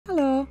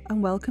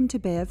and welcome to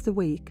Bay of the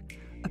Week,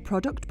 a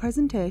product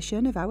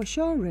presentation of our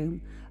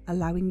showroom,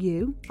 allowing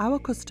you, our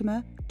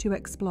customer, to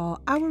explore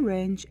our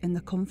range in the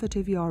comfort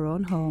of your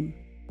own home.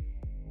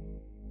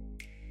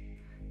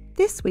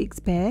 This week's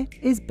Bay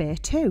is Bay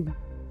 2.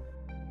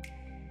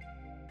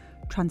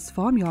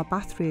 Transform your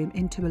bathroom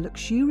into a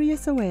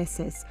luxurious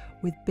oasis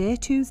with Bay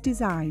 2's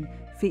design,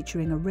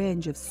 featuring a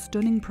range of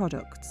stunning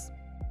products.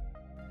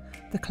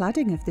 The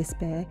cladding of this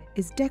bay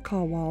is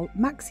decor wall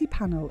maxi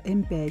panel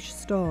in beige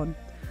stone.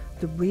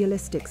 The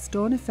realistic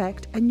stone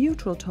effect and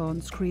neutral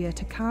tones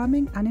create a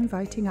calming and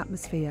inviting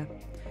atmosphere.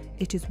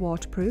 It is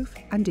waterproof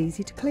and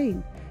easy to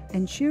clean,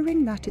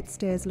 ensuring that it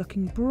stays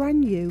looking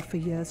brand new for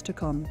years to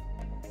come.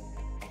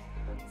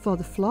 For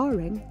the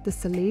flooring, the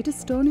Salida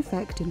stone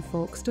effect in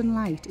Folkestone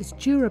light is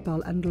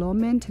durable and low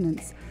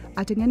maintenance,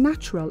 adding a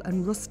natural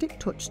and rustic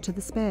touch to the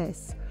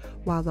space,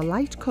 while the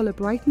light colour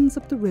brightens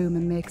up the room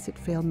and makes it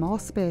feel more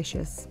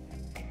spacious.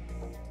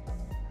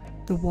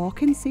 The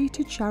walk-in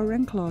seated shower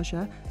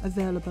enclosure,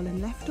 available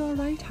in left or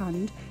right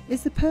hand,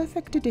 is the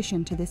perfect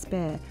addition to this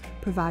bay,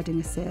 providing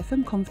a safe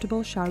and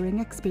comfortable showering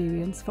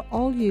experience for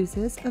all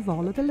users of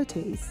all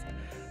abilities.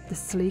 The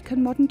sleek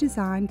and modern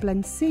design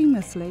blends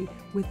seamlessly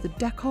with the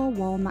decor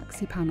wall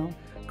maxi panel,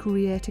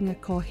 creating a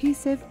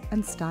cohesive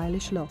and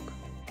stylish look.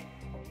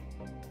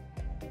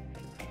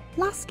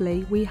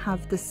 Lastly, we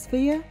have the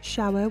Sphere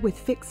shower with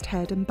fixed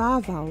head and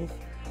bar valve,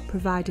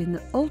 providing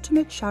the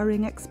ultimate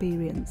showering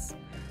experience,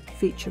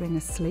 featuring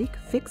a sleek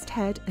fixed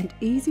head and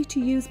easy to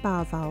use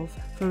bar valve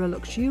for a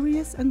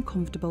luxurious and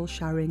comfortable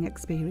showering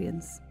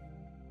experience.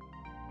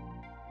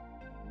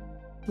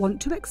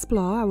 Want to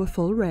explore our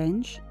full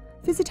range?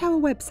 Visit our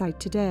website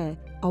today,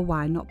 or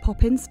why not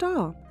pop in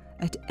store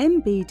at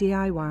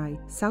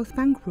MBDIY South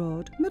Bank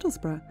Road,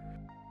 Middlesbrough,